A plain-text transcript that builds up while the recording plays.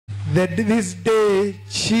this day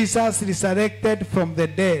Jesus resurrected from the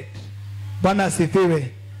dead. Bwana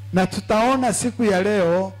asifiwe. Na tutaona siku ya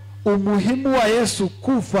leo umuhimu wa Yesu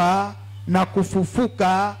kufa na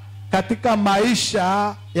kufufuka katika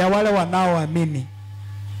maisha ya wale wanaoamini.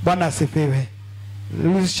 Bwana asifiwe.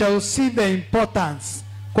 We shall see the importance.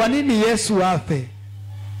 Kwa nini Yesu afe?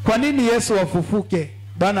 Kwa nini Yesu afufuke?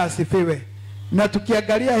 Bwana asifiwe. Na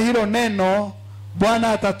tukiangalia hilo neno,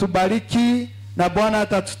 Bwana atatubariki na Bwana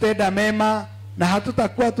atatutenda mema, na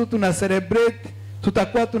hatutakuwa tu tuna celebrate,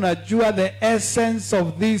 tutakuwa tunajua the essence of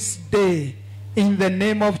this day in the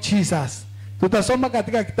name of Jesus. Tutasoma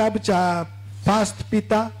katika kitabu cha 1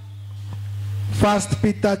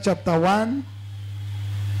 Peter chapter 1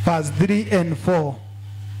 verse 3 and 4.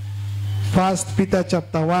 1 Peter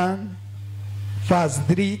chapter 1 verse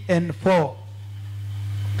 3 and 4.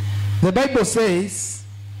 The Bible says,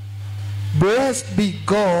 "Blessed be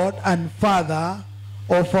God and Father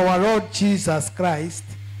of our Lord Jesus Christ,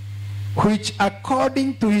 which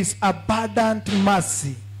according to his abundant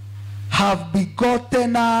mercy have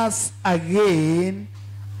begotten us again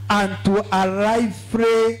unto a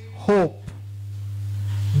lively hope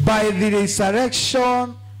by the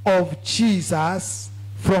resurrection of Jesus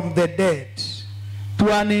from the dead,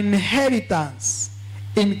 to an inheritance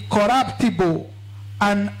incorruptible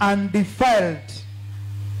and undefiled,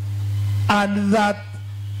 and that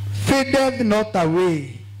fadeth not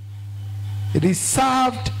away,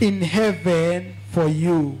 reserved in heaven for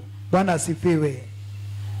you." Bwana asifiwe.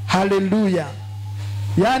 Hallelujah.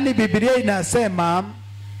 Yani Biblia inasema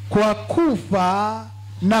kwa kufa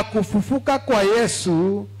na kufufuka kwa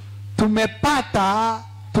Yesu tumepata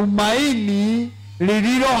tumaini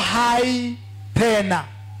lililo hai tena.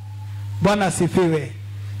 Bwana asifiwe.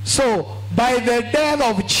 So by the death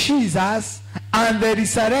of Jesus and the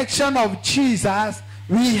resurrection of Jesus,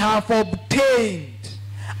 we have obtained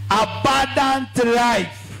abundant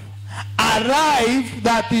life, a life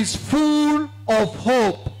that is full of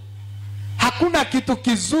hope. Hakuna kitu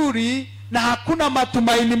kizuri na hakuna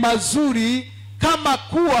matumaini mazuri kama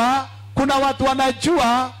kuwa kuna watu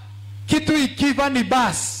wanajua kitu ikiva ni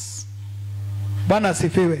basi. Bwana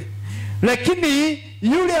asifiwe. Lakini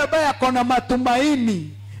yule ambaye akona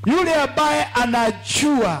matumaini, yule ambaye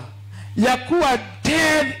anajua ya kuwa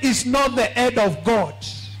death is not the end of God.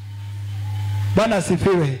 Bwana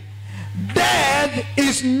asifiwe. Death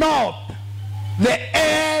is not the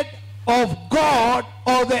end of God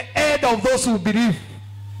or the end of those who believe.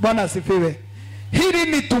 Bwana asifiwe.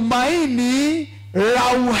 Hili ni tumaini la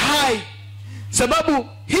uhai. Sababu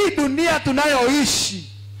hii dunia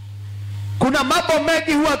tunayoishi, kuna mambo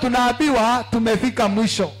mengi huwa tunaambiwa tumefika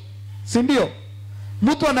mwisho. Si ndio?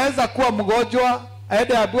 Mtu anaweza kuwa mgonjwa,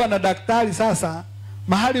 aende aambiwa na daktari, sasa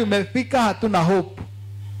mahali umefika hatuna hope.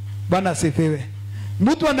 Bwana asifiwe.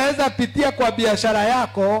 Mtu anaweza pitia kwa biashara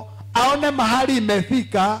yako, aone mahali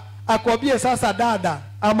imefika, akwambie sasa dada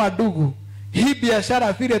ama ndugu, hii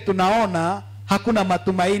biashara vile tunaona hakuna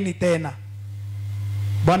matumaini tena.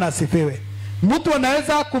 Bwana asifiwe. Mtu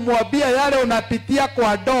anaweza kumwambia yale unapitia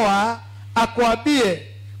kwa doa, akwambie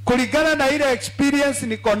kulingana na ile experience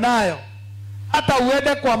niko nayo, hata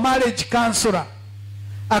uende kwa marriage counselor,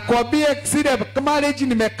 akwambie zile marriage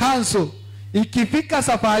nimecancel, ikifika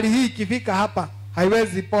safari hii, ikifika hapa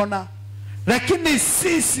haiwezi pona. Lakini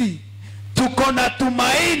sisi tuko na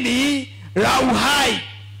tumaini la uhai.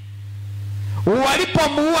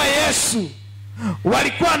 Walipomuua Yesu,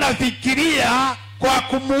 walikuwa nafikiria kwa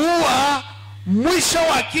kumuua mwisho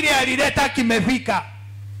wa kile alileta kimefika.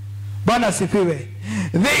 Bwana asifiwe.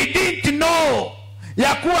 They didn't know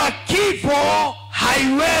ya kuwa kifo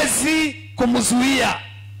haiwezi kumzuia.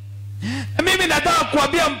 Mimi nataka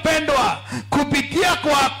kuambia mpendwa, kupitia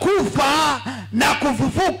kwa kufa na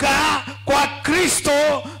kufufuka kwa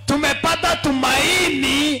Kristo tumepata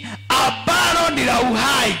tumaini ambalo ni la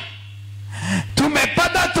uhai.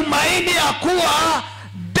 Tumepata tumaini ya kuwa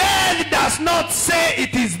death does not say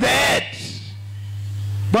it is dead.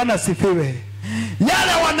 Bwana sifiwe.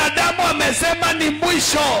 Yale wanadamu wamesema ni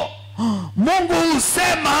mwisho, Mungu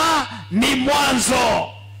husema ni mwanzo.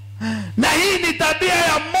 Na hii ni tabia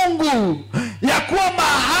ya Mungu, ya kuwa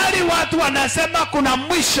mahali watu wanasema kuna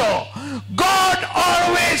mwisho, God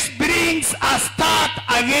always brings a start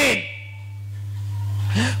again.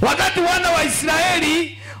 Wakati wana wa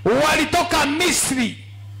Israeli walitoka Misri,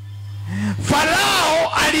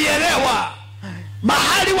 Farao alielewa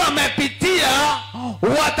mahali wamepitia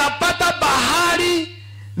watapata bahari,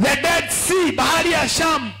 the Dead Sea, bahari ya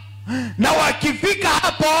Shamu, na wakifika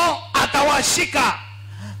hapo atawashika,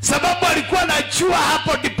 sababu alikuwa anajua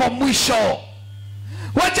hapo ndipo mwisho.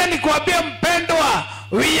 Wacha nikwambie mpendwa,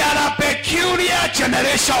 we are a peculiar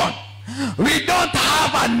generation. We don't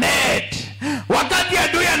have a net. Wakati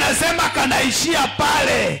adui anasema kanaishia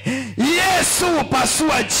pale, Yesu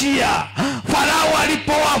upasua njia. Farao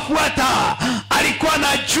alipowafuata alikuwa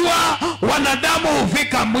anajua wanadamu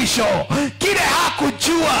hufika mwisho. Kile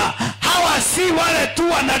hakujua, hawa si wale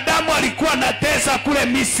tu wanadamu walikuwa natesa kule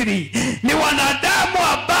Misri, ni wanadamu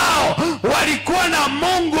ambao walikuwa na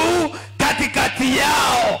Mungu katikati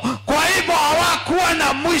yao. Kwa hivyo hawakuwa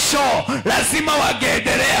na mwisho, lazima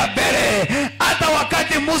wangeendelea mbele. Hata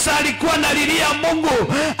wakati Musa alikuwa analilia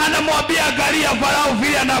Mungu, anamwambia angalia Farao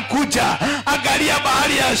vile anakuja, angalia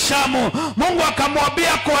bahari ya Shamu. Mungu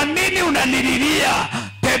akamwambia, kwa nini unanililia?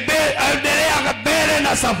 Endelea mbele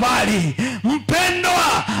na safari.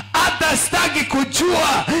 Mpendwa, hata sitaki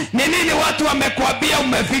kujua ni nini watu wamekuambia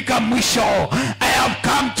umefika mwisho. I have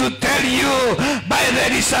come to tell you, by the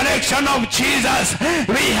resurrection of Jesus,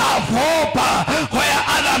 we have hope where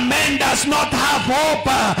other men does not have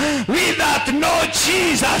hope. We that know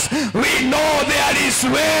Jesus, we know there is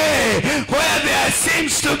way where there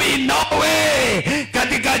seems to be no way.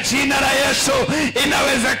 Katika jina la Yesu,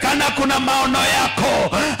 inawezekana kuna maono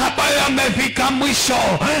yako ambayo yamefika mwisho.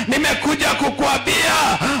 Nimekuja kukuambia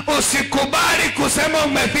usikubali kusema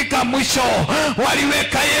umefika mwisho.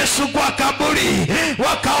 Waliweka Yesu kwa kaburi,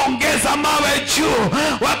 wakaongeza mawe juu,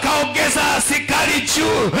 wakaongeza askari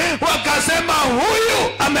juu, wakasema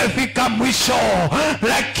huyu amefika mwisho.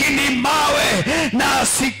 Lakini mawe na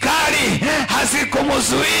askari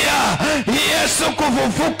hazikumzuia Yesu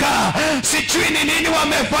kufufuka. Sijui ni nini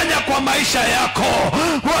wamefanya kwa maisha yako.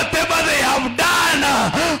 Whatever they have done,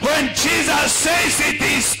 when Jesus says it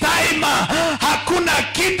is time, hakuna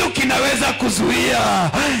kitu kinaweza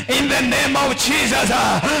kuzuia. In the name of Jesus,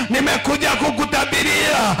 nimekuja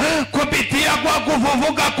kukutabiria kupitia kwa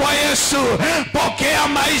kufufuka kwa Yesu. Pokea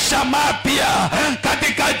maisha mapya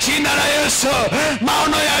katika jina la Yesu.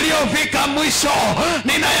 Maono yaliyofika mwisho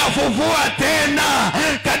ninayafufua tena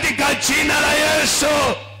katika jina la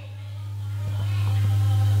Yesu.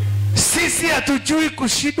 Sisi hatujui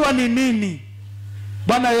kushindwa ni nini.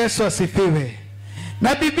 Bwana Yesu asifiwe.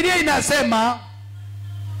 Na Biblia inasema,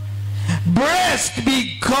 blessed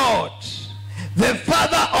be God, the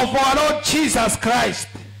Father of our Lord Jesus Christ,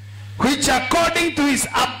 which according to his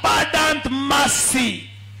abundant mercy,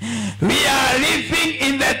 we are living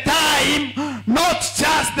in the time, not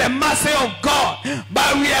just the mercy of God,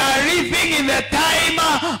 but we are living in the time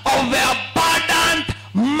of the abundant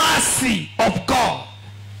mercy of God.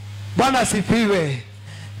 Bwana asifiwe.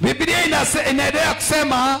 Biblia inaendelea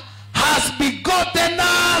kusema, has begotten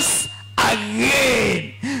us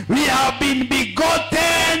again. We have been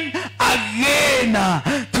begotten again.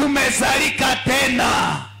 Tumezalika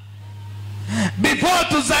tena. Before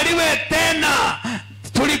tuzaliwe tena,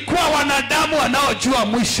 tulikuwa wanadamu wanaojua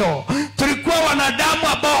mwisho. Tulikuwa wanadamu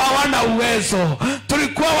ambao hawana uwezo.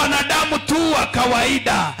 Tulikuwa wanadamu tu wa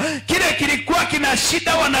kawaida. Kile kilikuwa kina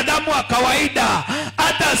shida wanadamu wa kawaida,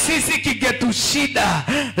 hata sisi kingetushida.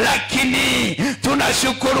 Lakini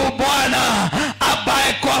tunashukuru Bwana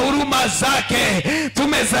ambaye kwa huruma zake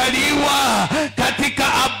tumezaliwa katika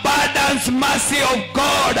abundance mercy of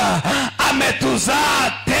God.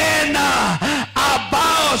 Ametuzaa tena,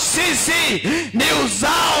 ambao sisi ni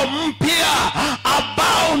uzao mpya,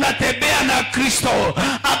 ambao unatembea na Kristo,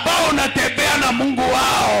 ambao unatembea na Mungu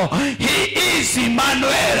wao. He is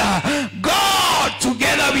Emmanuel, God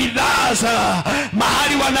together with us.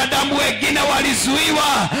 Mahali wanadamu wengine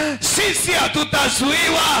walizuiwa, sisi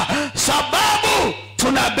hatutazuiwa, sababu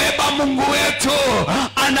tunabeba Mungu wetu,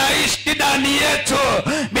 anaishi ndani yetu.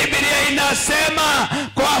 Biblia inasema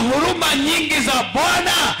kwa huruma nyingi za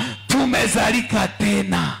Bwana tumezalika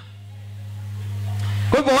tena.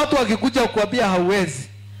 Kwa hivyo watu wakikuja kukuambia hauwezi,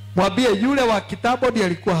 mwambie yule wa kitabu ndiye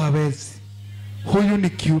alikuwa hawezi. Huyu ni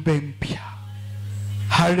kiumbe mpya.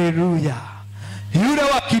 Haleluya. Yule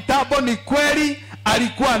wa kitabu ni kweli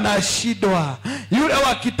alikuwa na shida. Yule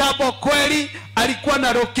wa kitabu kweli alikuwa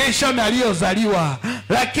na location aliyozaliwa,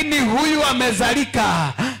 lakini huyu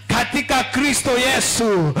amezalika katika Kristo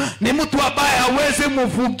Yesu. Ni mtu ambaye hawezi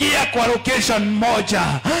mfungia kwa location moja.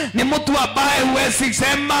 Ni mtu ambaye huwezi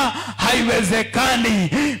sema haiwezekani.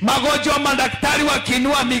 Magonjwa madaktari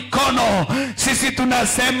wakiinua mikono, sisi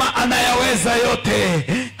tunasema anayaweza yote.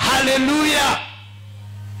 Haleluya.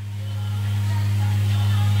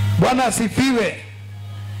 Bwana asifiwe.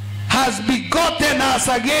 Has begotten us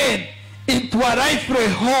again into a lively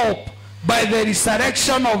hope by the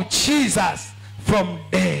resurrection of Jesus from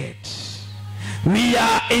dead. We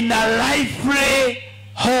are in a lively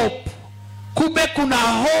hope. Kumbe kuna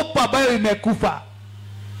hope ambayo imekufa,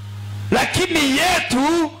 lakini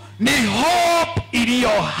yetu ni hope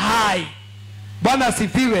iliyo hai. Bwana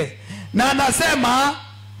asifiwe. Na anasema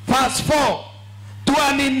verse 4, to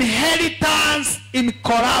an inheritance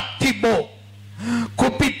incorruptible.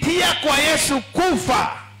 Kupitia kwa Yesu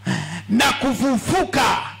kufa na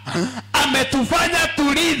kufufuka ametufanya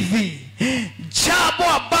turithi jambo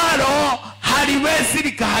ambalo haliwezi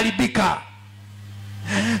likaharibika.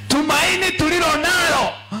 Tumaini tulilo nalo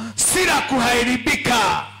si la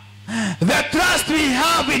kuharibika. The trust we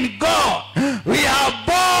have in God, we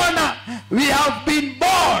have been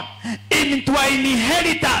born into an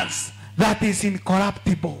inheritance that is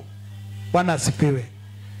incorruptible. Bwana asifiwe.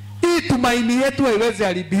 Hii tumaini yetu haiwezi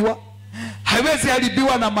haribiwa. Haiwezi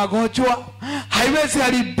haribiwa na magonjwa, haiwezi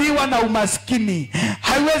haribiwa na umaskini,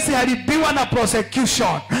 haiwezi haribiwa na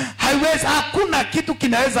persecution. Hakuna kitu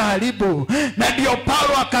kinaweza haribu. Na ndio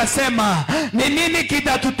Paulo akasema, ni nini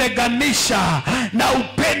kitatutenganisha na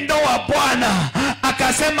upendo wa Bwana?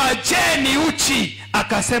 Akasema, je, ni uchi?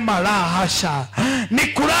 Akasema, la hasha. Ni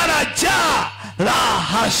kulala njaa? La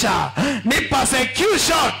hasha. Ni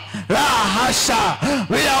persecution? La hasha.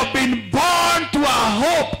 We have been born to a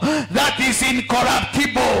hope that is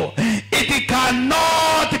incorruptible. It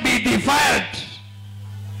cannot be defiled.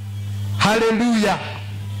 Hallelujah.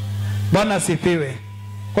 Bwana sifiwe.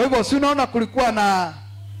 Kwa hivyo si unaona kulikuwa na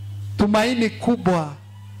tumaini kubwa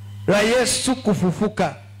la Yesu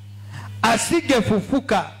kufufuka.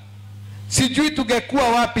 Asingefufuka, sijui tungekuwa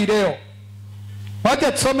wapi leo.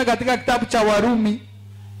 Wacha tusome katika kitabu cha Warumi,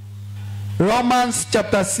 Romans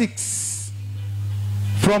chapter 6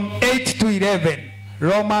 from 8 to 11.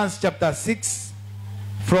 Romans chapter 6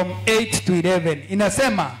 from 8 to 11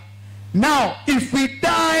 inasema, now if we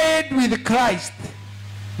died with Christ,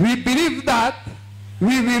 we believe that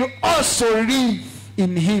we will also live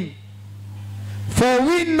in him. For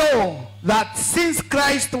we know that since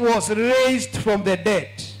Christ was raised from the dead,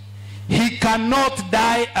 he cannot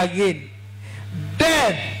die again.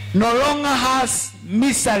 Death no longer has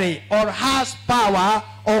misery or has power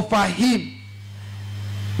over him.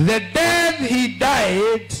 The death he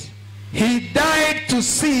died to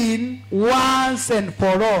sin once and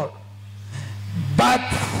for all. But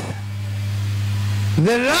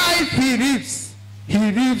the life he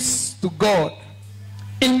lives to God.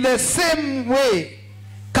 In the same way,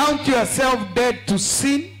 count yourself dead to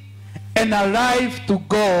sin and alive to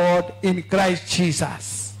God in Christ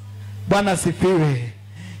Jesus. Bwana sifiwe.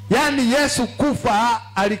 Yani Yesu kufa,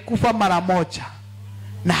 alikufa mara moja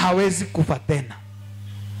na hawezi kufa tena.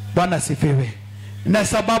 Bwana sifiwe. Na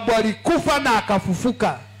sababu alikufa na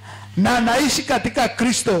akafufuka na anaishi katika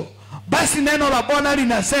Kristo, basi neno la Bwana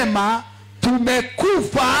linasema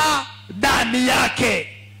tumekufa ndani yake.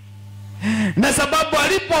 Na sababu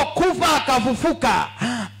alipokufa akafufuka,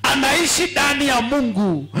 anaishi ndani ya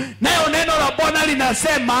Mungu. Nayo neno la Bwana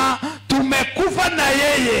linasema tumekufa na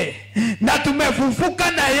yeye na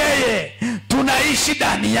tumefufuka na yeye, tunaishi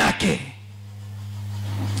ndani yake.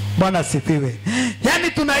 Bwana sifiwe.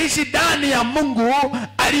 Yani tunaishi ndani ya Mungu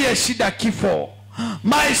aliyeshinda kifo.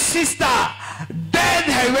 My sister, death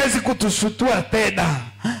haiwezi kutushutua tena.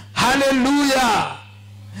 Hallelujah.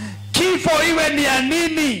 Kifo iwe ni ya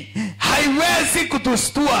nini, haiwezi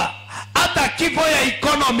kutustua. Hata kifo ya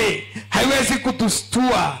economy haiwezi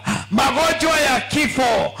kutustua. Magonjwa ya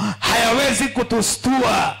kifo hayawezi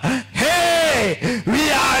kutustua. Hey,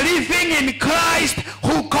 we are living in Christ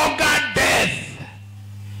who conquered death.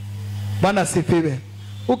 Bwana sifiwe.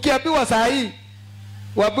 Ukiambiwa saa hii,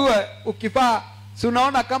 waambiwe ukifaa, si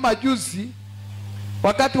unaona kama juzi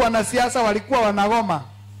wakati wanasiasa walikuwa wanagoma,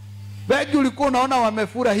 wengi ulikuwa unaona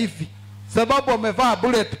wamefura hivi sababu wamevaa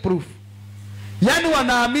bulletproof. Yani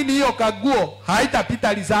wanaamini hiyo kaguo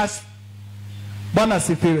haitapita risasi. Bwana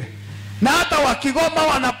sifiwe. Na hata wakigoma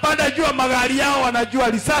wanapanda juu ya magari yao, wanajua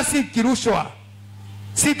risasi ikirushwa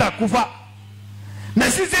sitakufa.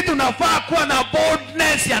 Na sisi tunafaa kuwa na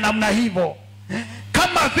boldness ya namna hivyo.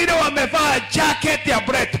 Kama vile wamevaa jacket ya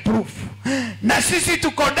bulletproof, na sisi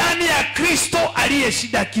tuko ndani ya Kristo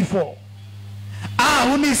aliyeshinda kifo.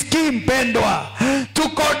 Unisikii mpendwa?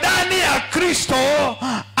 Tuko ndani ya Kristo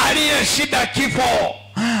aliyeshinda kifo.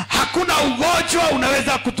 Hakuna ugonjwa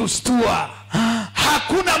unaweza kutustua.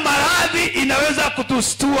 Hakuna maradhi inaweza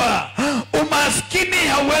kutustua. Umaskini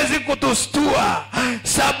hauwezi kutustua,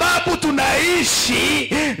 sababu tunaishi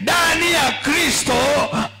ndani ya Kristo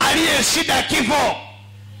aliyeshinda kifo.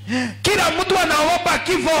 Kila mtu anaogopa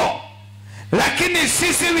kifo, lakini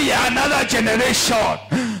sisi we are another generation.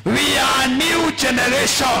 We are a new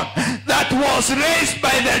generation that was raised by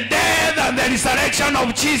the death and the resurrection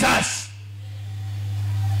of Jesus.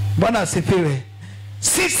 Bwana asifiwe.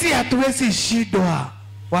 Sisi hatuwezi shindwa,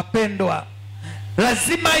 wapendwa.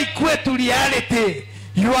 lazima ikuwe tu reality.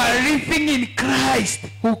 You are living in Christ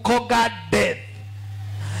who conquered death.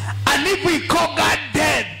 And if we conquer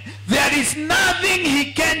death, there is nothing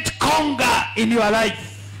he can't conquer in your life.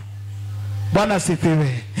 Bwana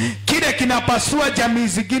sifiwe. Kile kinapasua jamii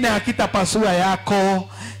zingine hakitapasua yako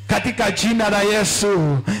katika jina la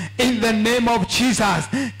Yesu. In the name of Jesus.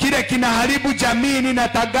 Kile kinaharibu jamii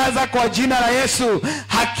ninatangaza kwa jina la Yesu,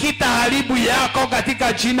 hakitaharibu yako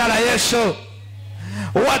katika jina la Yesu.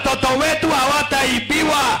 Watoto wetu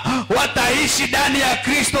hawataibiwa, wataishi ndani ya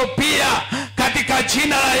Kristo pia katika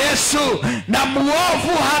jina la Yesu, na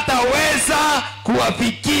muovu hataweza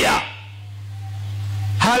kuwafikia.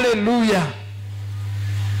 Hallelujah.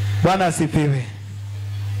 Bwana asifiwe.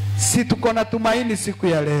 Si tuko na tumaini siku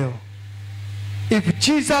ya leo. If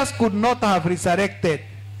Jesus could not have resurrected,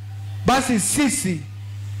 basi sisi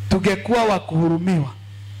tungekuwa wa kuhurumiwa.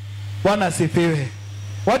 Bwana asifiwe.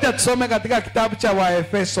 Wacha tusome katika kitabu cha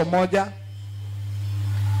Waefeso 1.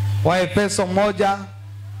 Waefeso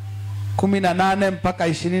 1:18 mpaka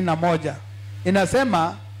 21.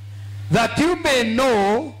 Inasema, that you may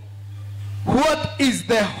know what is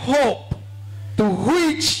the hope to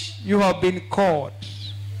which you have been called.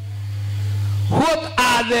 What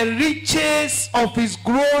are the riches of his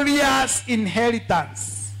glorious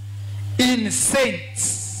inheritance in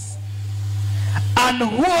saints? And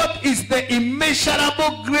what is the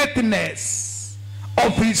immeasurable greatness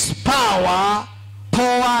of his power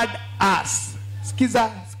toward us?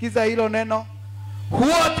 Skiza hilo neno.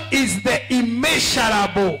 What is the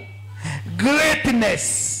immeasurable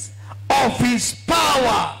greatness of his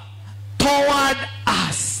power toward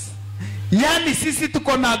us? Yani sisi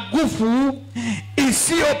tuko na nguvu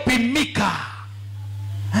isiyopimika.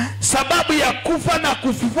 Sababu ya kufa na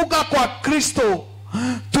kufufuka kwa Kristo,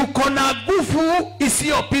 tuko na nguvu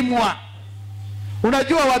isiyopimwa.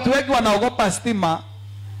 Unajua watu wengi wanaogopa stima,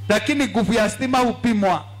 lakini nguvu ya stima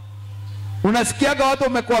hupimwa. Unasikiaga watu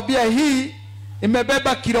wamekwambia hii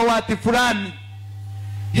imebeba kilowati fulani,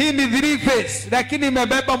 hii ni 3 phase lakini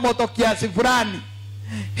imebeba moto kiasi fulani,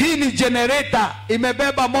 hii ni generator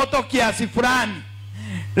imebeba moto kiasi fulani,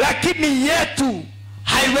 lakini yetu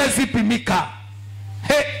haiwezi pimika.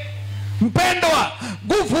 Mpendwa,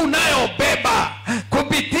 nguvu unayobeba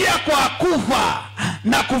kupitia kwa kufa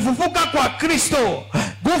na kufufuka kwa Kristo,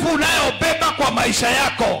 nguvu unayobeba kwa maisha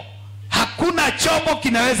yako, hakuna chombo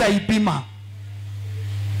kinaweza ipima.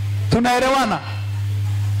 Tunaelewana?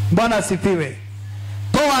 Bwana asifiwe.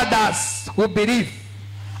 Toward us who believe,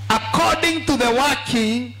 according to the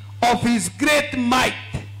working of his great might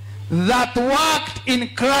that worked in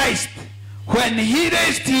Christ when he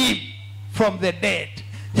raised him from the dead.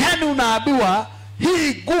 Yani unaambiwa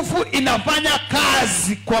hii nguvu inafanya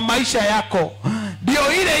kazi kwa maisha yako.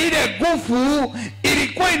 Ndio ile nguvu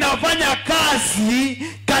ilikuwa inafanya kazi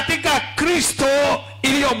katika Kristo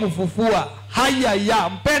iliyomfufua. Haya ya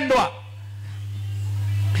mpendwa,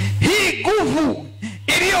 hii nguvu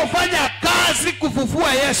iliyofanya kazi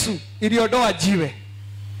kufufua Yesu iliondoa jiwe.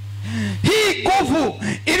 Hii nguvu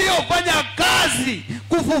iliyofanya kazi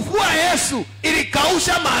kufufua Yesu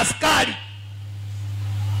ilikausha maaskari.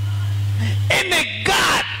 Any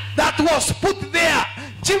God that was put there,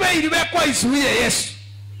 jiwe iliwekwa izuie Yesu,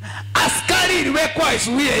 askari iliwekwa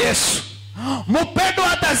izuie Yesu. Mpendwa,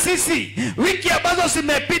 hata sisi wiki ambazo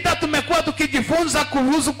zimepita tumekuwa tukijifunza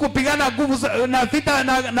kuhusu kupigana nguvu na vita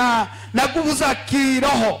na nguvu za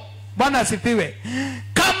kiroho. Bwana asifiwe.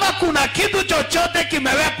 Kama kuna kitu chochote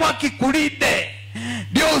kimewekwa kikulinde,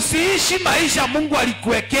 ndio usiishi maisha Mungu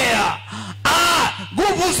alikuwekea.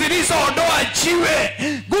 Nguvu zilizoondoa jiwe,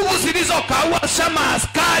 nguvu zilizokaua shama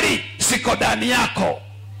askari ziko ndani yako.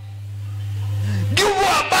 Nguvu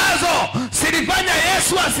ambazo zilifanya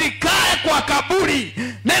Yesu asikae kwa kaburi,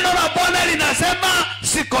 neno la Bwana linasema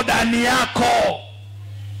ziko ndani yako.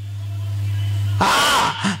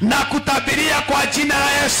 Na kutabiria kwa jina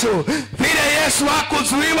la Yesu, vile Yesu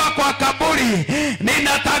hakuzuiwa kwa kaburi,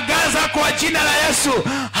 ninatangaza kwa jina la Yesu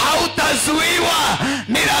hautazuiwa.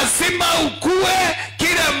 Ni lazima ukue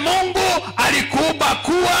kile Mungu alikuumba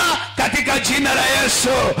kuwa katika jina la Yesu.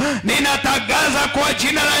 Ninatangaza kwa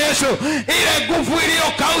jina la Yesu ile nguvu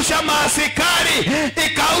iliyokausha maaskari,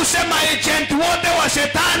 ikaushe maagent wote wa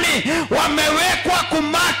shetani, wamewekwa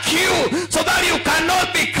kumark you so that you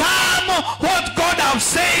cannot become what God have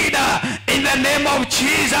said in the name of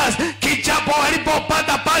Jesus. Kichapo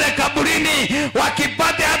walipopata pale kaburini,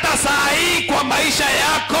 wakipate hata saa hii kwa maisha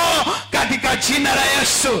yako katika jina la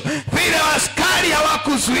Yesu. Vile askari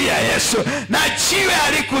hawakuzuia Yesu na jiwe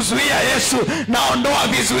halikuzuia Yesu, naondoa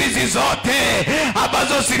vizuizi zote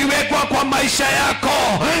ambazo ziliwekwa kwa maisha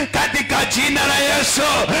yako katika jina la Yesu.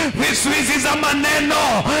 Vizuizi za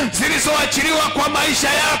maneno zilizoachiliwa kwa maisha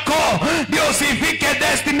yako ndio usifike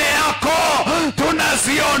destiny yako,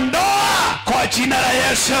 tunaziondoa kwa jina la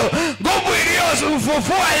Yesu. Nguvu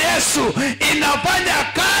iliyofufua Yesu inafanya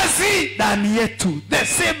kazi ndani yetu. The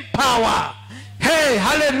same power. Hey,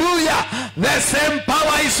 hallelujah. The same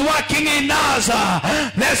power is working in us.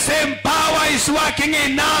 The same power is working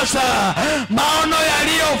in us. Maono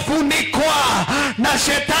yaliyofunikwa na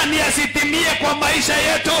shetani yasitimie kwa maisha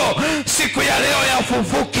yetu siku ya leo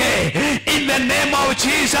yafufuke. In the name of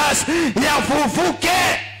Jesus, yafufuke.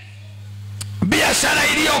 Biashara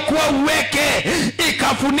iliyokuwa uweke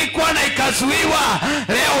ikafunikwa na ikazuiwa,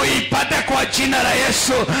 leo ipate kwa jina la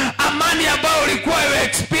Yesu. Amani ambayo ulikuwa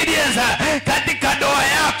experience katika ndoa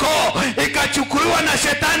yako ikachukuliwa na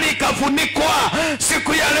shetani ikafunikwa,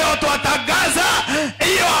 siku ya leo tuatangaza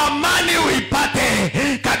hiyo amani uipate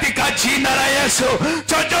katika jina la Yesu.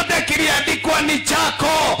 Chochote kiliandikwa ni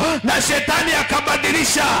chako na shetani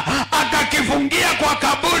akabadilisha akakifungia kwa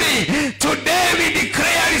kaburi, today we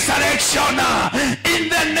declare resurrection in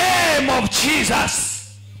the name of Jesus.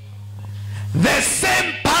 The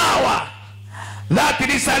same power that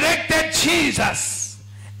resurrected Jesus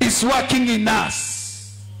is working in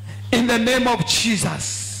us in the name of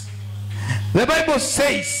Jesus. The Bible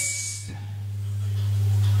says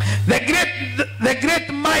the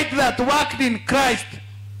great might that worked in Christ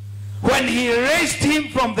when he raised him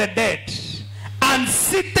from the dead and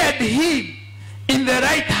seated him in the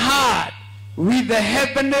right hand with the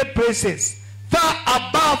heavenly places, far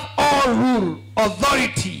above all rule,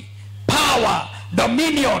 authority, power,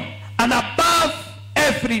 dominion, and above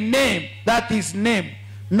every name that is named,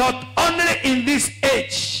 not only in this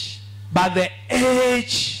age, but the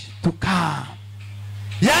age to come.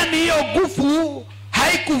 Yani hiyo nguvu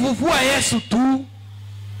haikufufua Yesu tu,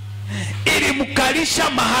 ilimkalisha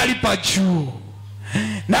mahali pa juu.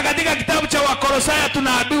 Na katika kitabu cha Wakolosai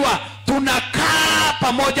tunaambiwa tunakaa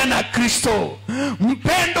pamoja na Kristo.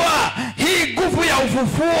 Mpendwa, hii nguvu ya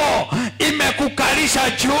ufufuo imekukalisha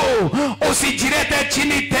juu. Usijilete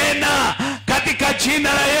chini tena katika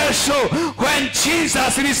jina la Yesu. When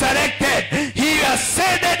Jesus resurrected, he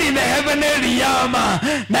ascended in the heavenly realm.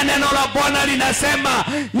 Na neno la Bwana linasema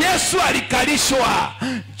Yesu alikalishwa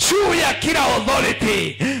juu ya kila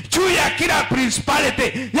authority, juu ya kila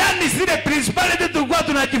principality. Yani zile principality tulikuwa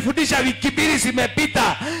tunajifundisha wiki mbili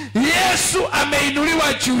zimepita, Yesu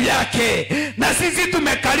ameinuliwa juu yake na sisi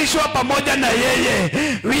tumekalishwa pamoja na yeye.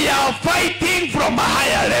 We are fighting from a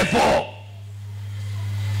higher level.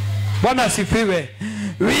 Bwana asifiwe.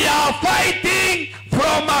 We are fighting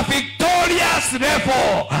from a victorious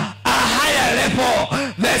level, a higher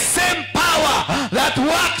level. The same power that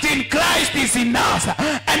worked in Christ is in us,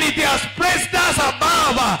 and it has placed us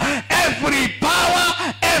above every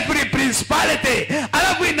power, every principality.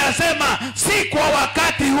 Alafu inasema si kwa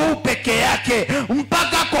wakati huu peke yake,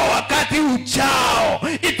 mpaka kwa wakati ujao.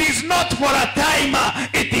 It is not for a time,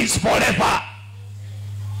 it is forever.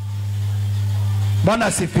 Bwana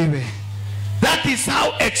asifiwe. That is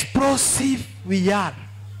how explosive we are.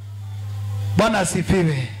 Bwana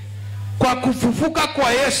asifiwe. Kwa kufufuka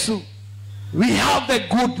kwa Yesu, we have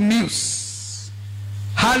the good news.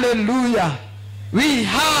 Hallelujah. We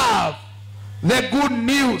have the good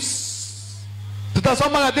news.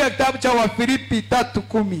 Tutasoma katika kitabu cha Wafilipi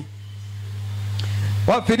 3:10.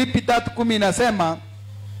 Wafilipi 3:10 inasema,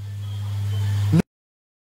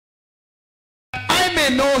 I may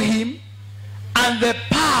know him and the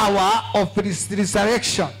power of his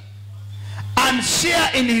resurrection, and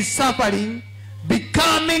share in his suffering,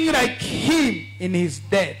 becoming like him in his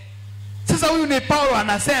death. Sasa huyu ni Paulo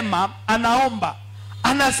anasema, anaomba,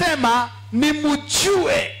 anasema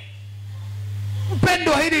nimjue.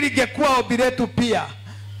 Mpendo, hili lingekuwa ombi letu pia,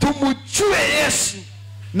 tumjue Yesu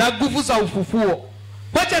na nguvu za ufufuo.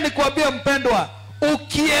 Wacha nikwambie mpendwa,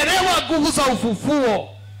 ukielewa nguvu za ufufuo,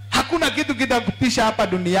 hakuna kitu kitakutisha hapa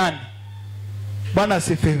duniani. Bwana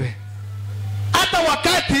asifiwe. Hata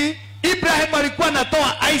wakati Ibrahim alikuwa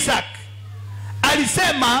anatoa Isaac,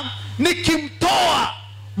 alisema nikimtoa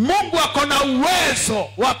Mungu ako na uwezo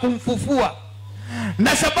wa kumfufua.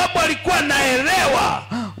 Na sababu alikuwa naelewa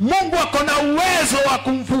Mungu ako na uwezo wa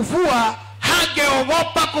kumfufua,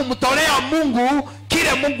 hangeogopa kumtolea Mungu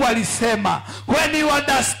kile Mungu alisema. When you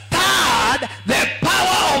understand the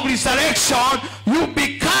power of resurrection, you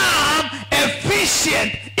become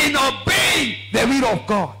efficient in obeying the will of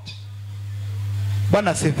God.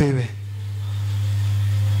 Bwana asifiwe.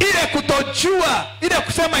 ile kutojua, ile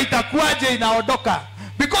kusema itakuwaje inaondoka.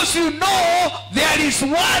 Because you know there is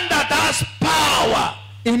one that has power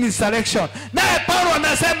in resurrection. Naye Paulo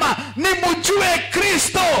anasema ni mjue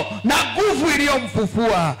Kristo na nguvu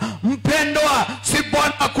iliyomfufua. Mpendwa, si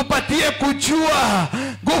Bwana akupatie kujua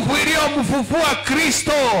nguvu iliyomfufua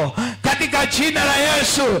Kristo katika jina la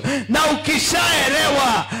Yesu, na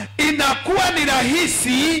ukishaelewa inakuwa ni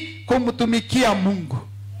rahisi kumtumikia Mungu.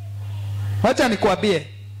 Wacha nikwambie,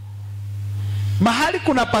 mahali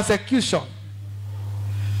kuna persecution,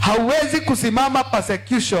 hauwezi kusimama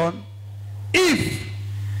persecution if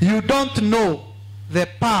you don't know the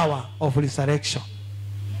power of resurrection.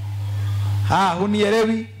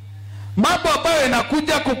 Hunielewi? Mambo ambayo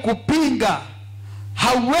yanakuja kukupinga,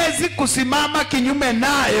 hauwezi kusimama kinyume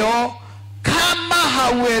nayo kama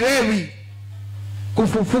hauelewi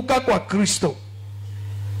kufufuka kwa Kristo.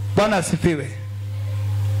 Bwana asifiwe.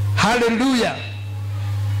 Haleluya.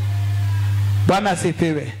 Bwana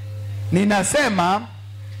asifiwe. Ninasema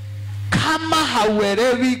kama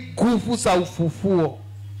hauelewi nguvu za ufufuo,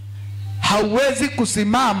 hauwezi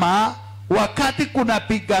kusimama wakati kuna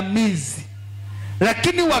pigamizi.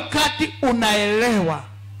 Lakini wakati unaelewa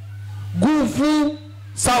nguvu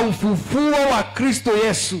za ufufuo wa Kristo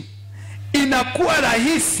Yesu, inakuwa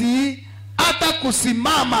rahisi hata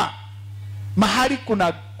kusimama mahali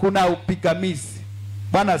kuna upigamizi.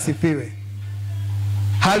 Bwana asifiwe.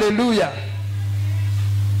 Haleluya.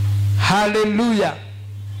 Haleluya.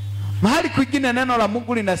 Mahali kwingine neno la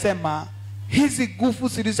Mungu linasema hizi nguvu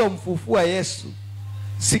zilizomfufua Yesu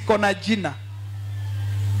siko na jina.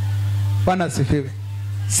 Bwana asifiwe.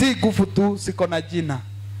 Si nguvu tu, siko na jina.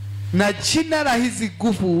 Na jina la hizi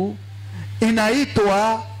nguvu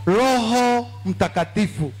inaitwa Roho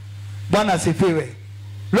Mtakatifu. Bwana asifiwe.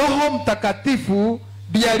 Roho Mtakatifu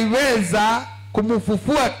ndiye aliweza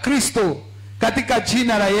kumfufua Kristo katika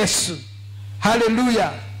jina la Yesu.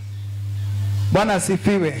 Haleluya. Bwana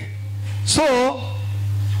asifiwe. So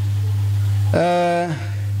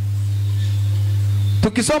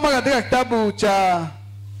tukisoma katika kitabu cha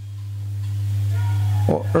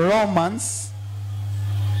Romans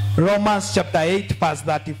chapter 8 verse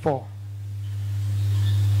 34,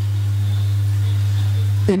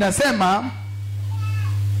 inasema,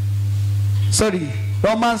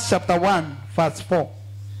 Romans chapter 1 verse 4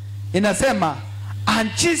 inasema,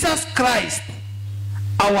 and Jesus Christ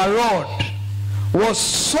our Lord was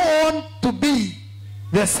shown to be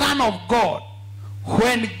the Son of God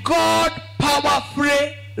when God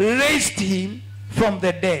powerfully raised him from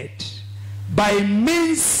the dead by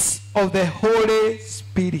means of the Holy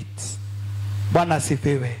Spirit. Bwana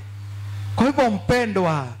asifiwe. Kwa hivyo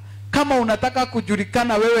mpendwa, kama unataka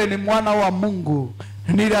kujulikana wewe ni mwana wa Mungu,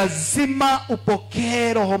 ni lazima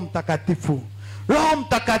upokee Roho Mtakatifu. Roho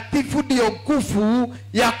Mtakatifu ndio nguvu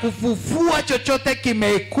ya kufufua chochote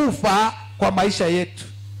kimekufa kwa maisha yetu.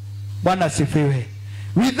 Bwana asifiwe.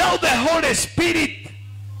 Without the Holy Spirit,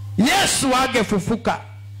 Yesu angefufuka.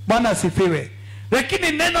 Bwana asifiwe.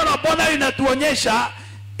 Lakini neno la Bwana linatuonyesha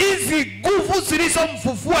hizi nguvu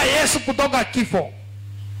zilizomfufua Yesu kutoka kifo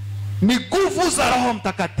ni nguvu za Roho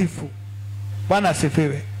Mtakatifu. Bwana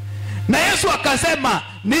asifiwe. Na Yesu akasema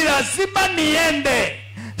ni lazima niende,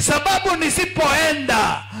 sababu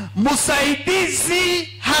nisipoenda msaidizi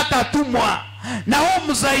hatatumwa, na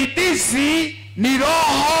huo msaidizi ni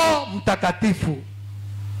Roho Mtakatifu.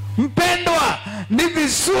 Mpendwa, ni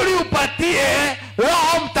vizuri upatie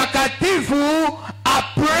Roho Mtakatifu a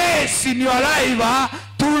place in your life,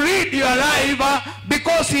 to lead your life,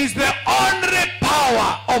 because he is the only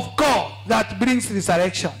power of God that brings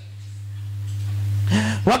resurrection.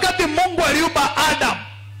 Wakati Mungu aliumba Adam,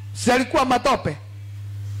 si alikuwa matope?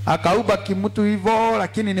 Akaumba kimutu hivyo,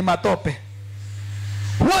 lakini ni matope.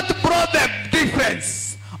 What brought the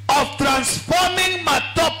difference of transforming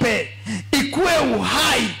matope ikuwe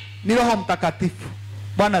uhai? Ni Roho Mtakatifu.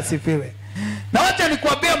 Bwana asifiwe. Na wacha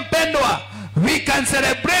nikwambie mpendwa, we can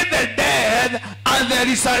celebrate the death and the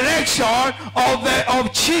resurrection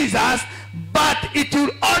of Jesus, but it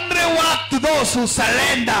will only work to those who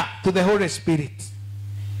surrender to the Holy Spirit.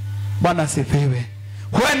 Bwana asifiwe.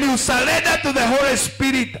 When you surrender to the Holy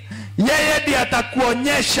Spirit, yeye ndiye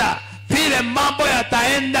atakuonyesha vile mambo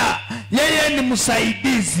yataenda. Yeye ni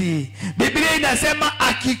msaidizi. Biblia inasema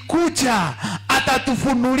akikuja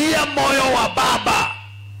atatufunulia moyo wa Baba.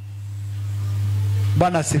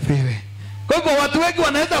 Bwana asifiwe. Kwa hivyo watu wengi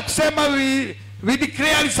wanaweza kusema we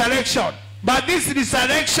declare resurrection, but this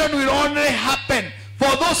resurrection will only happen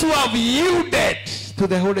for those who have yielded to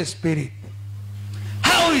the Holy Spirit.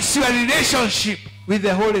 How is your relationship with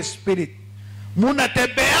the Holy Spirit?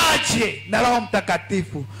 munatembeaje na Roho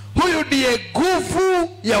Mtakatifu? Huyu ndiye nguvu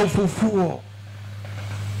ya ufufuo.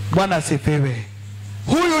 Bwana asifiwe.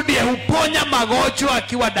 Huyu ndiye huponya magonjwa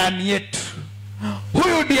akiwa ndani yetu.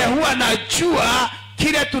 Huyu ndiye huwa anajua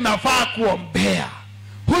kile tunafaa kuombea.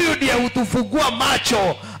 Huyu ndiye hutufungua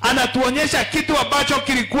macho, anatuonyesha kitu ambacho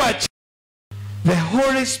kilikuwa. The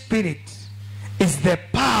Holy Spirit is the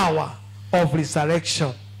power of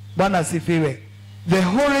resurrection. Bwana asifiwe. The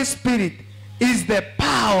Holy Spirit is the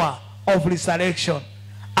power of resurrection.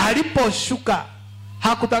 Aliposhuka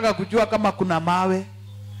hakutaka kujua kama kuna mawe,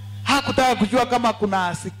 hakutaka kujua kama kuna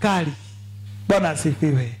askari. Bwana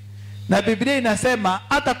asifiwe. Na Biblia inasema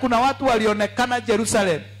hata kuna watu walionekana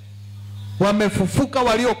Jerusalem wamefufuka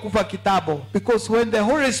waliokufa kitambo, because when the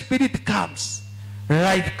Holy Spirit comes,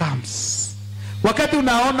 life comes. Wakati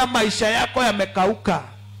unaona maisha yako yamekauka,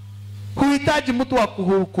 huhitaji mtu wa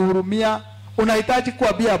kuhurumia, unahitaji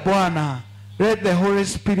kuambia Bwana, let the Holy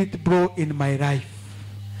Spirit blow in my life.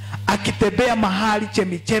 Akitembea mahali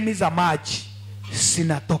chemichemi za maji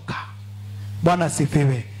sinatoka. Bwana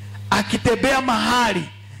sifiwe. Akitembea mahali,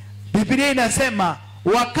 Biblia inasema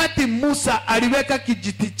wakati Musa aliweka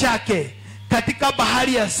kijiti chake katika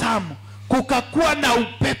bahari ya Shamu, kukakuwa na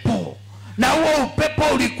upepo, na huo upepo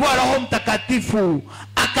ulikuwa Roho Mtakatifu.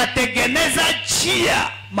 Akatengeneza njia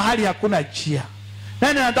mahali hakuna njia.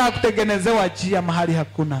 Nani anataka kutengenezewa njia mahali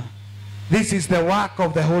hakuna? This is the work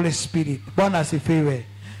of the Holy Spirit. Bwana asifiwe.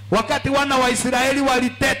 Wakati wana wa Israeli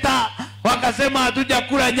waliteta, wakasema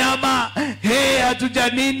hatujakula nyama, hatuja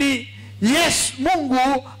nini, yes,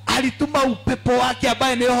 Mungu alituma upepo wake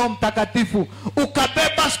ambaye ni Roho Mtakatifu,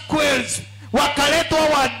 ukabeba squirrels, wakaletwa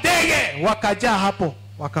wadege, wakajaa hapo,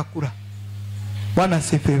 wakakula. Bwana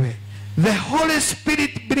asifiwe. The Holy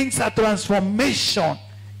Spirit brings a transformation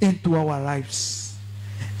into our lives.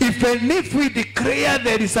 Even if we declare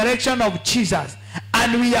the resurrection of Jesus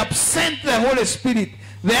and we absent the Holy Spirit,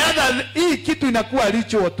 the other, hii kitu inakuwa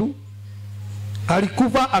ritual tu.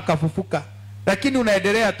 Alikufa akafufuka, lakini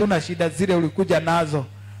unaendelea tu na shida zile ulikuja nazo.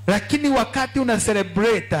 Lakini wakati una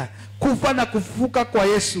celebrate kufa na kufufuka kwa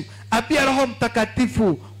Yesu, apia Roho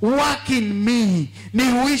Mtakatifu, work in me,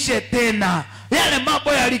 nihuishe tena. Yale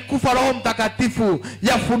mambo yalikufa, Roho Mtakatifu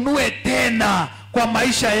yafunue tena kwa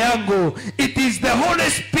maisha yangu. It is the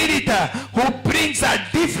Holy Spirit who brings a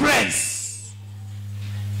difference.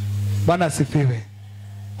 Bwana sifiwe.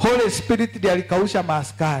 Holy Spirit ndiye alikausha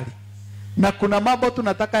maaskari. Na kuna mambo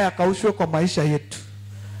tunataka yakaushwe kwa maisha yetu.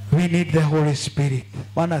 We need the Holy Spirit.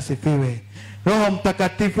 Bwana sifiwe. Roho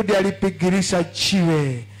Mtakatifu ndiye alipigirisha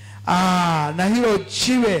jiwe. Na hilo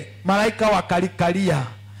jiwe malaika wakalikalia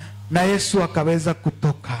na Yesu akaweza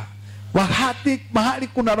kutoka. Wakati mahali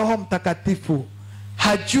kuna Roho Mtakatifu,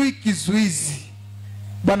 hajui kizuizi.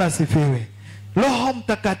 Bwana sifiwe. Roho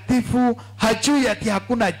Mtakatifu hajui ati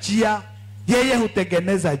hakuna njia, yeye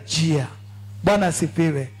hutengeneza njia. Bwana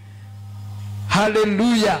sifiwe.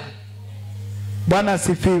 Haleluya. Bwana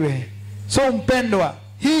sifiwe. So mpendwa,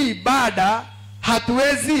 hii ibada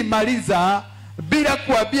hatuwezi imaliza bila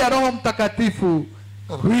kuambia Roho Mtakatifu,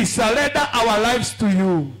 we surrender our lives to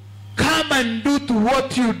you. Come and do to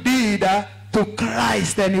what you did to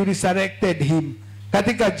Christ and you resurrected him.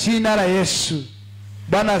 Katika jina la Yesu.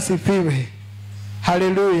 Bwana asifiwe.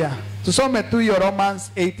 Haleluya. Tusome tu hiyo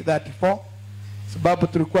Romans 8:34. Sababu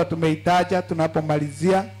tulikuwa tumeitaja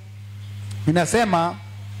tunapomalizia. Inasema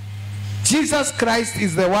Jesus Christ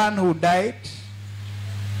is the one who died,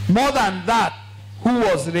 more than that, who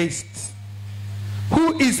was raised,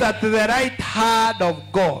 who is at the right hand of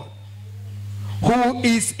God, who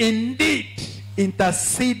is indeed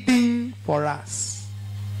interceding for us.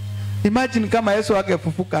 Imagine kama Yesu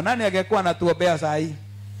angefufuka, nani angekuwa anatuombea saa hii?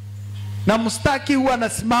 Na mstaki huwa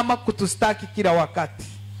anasimama kutustaki kila wakati.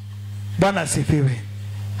 Bwana sifiwe.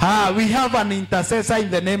 We have an intercessor in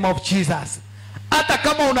the name of Jesus. Hata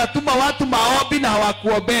kama unatuma watu maombi na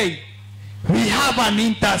hawakuobei, we have an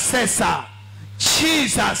intercessor,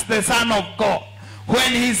 Jesus the Son of God.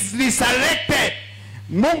 When he's resurrected,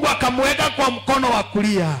 Mungu akamweka kwa mkono wa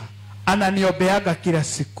kulia, ananiobeaga kila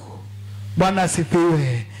siku. Bwana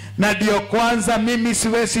sifiwe. Na ndio kwanza mimi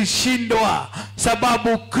siwezi shindwa,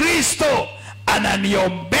 sababu Kristo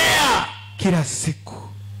ananiombea kila siku.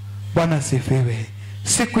 Bwana sifiwe.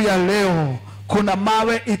 Siku ya leo kuna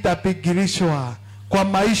mawe itapigirishwa kwa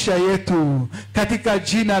maisha yetu katika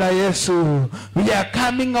jina la Yesu. We are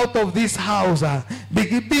coming out of this house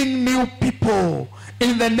being new people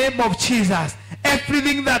in the name of Jesus.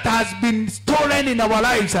 Everything that has been stolen in our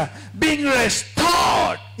lives being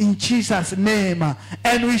restored in Jesus' name,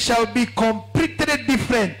 and we shall be completely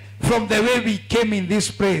different from the way we came in this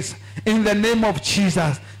place in the name of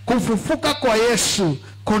Jesus. Kufufuka kwa Yesu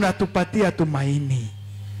kunatupatia tumaini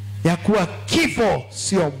ya kuwa kifo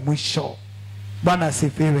sio mwisho. Bwana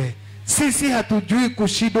asifiwe. Sisi hatujui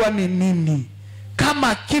kushindwa ni nini.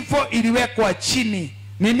 Kama kifo iliwekwa chini,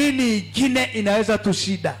 ni nini ingine inaweza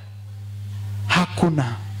tushida?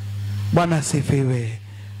 Hakuna. Bwana asifiwe.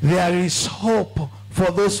 There is hope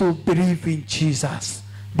for those who believe in Jesus.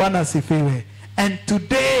 Bwana asifiwe. And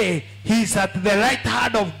today he is at the right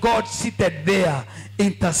hand of God, seated there,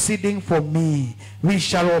 interceding for me. We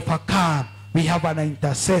shall overcome. We have an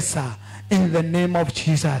intercessor in the name of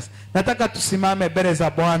Jesus. Nataka tusimame mbele za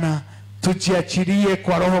Bwana, tujiachilie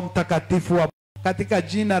kwa Roho Mtakatifu wa katika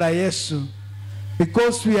jina la Yesu,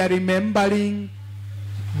 because we are remembering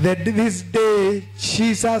that this day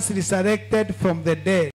Jesus resurrected from the dead.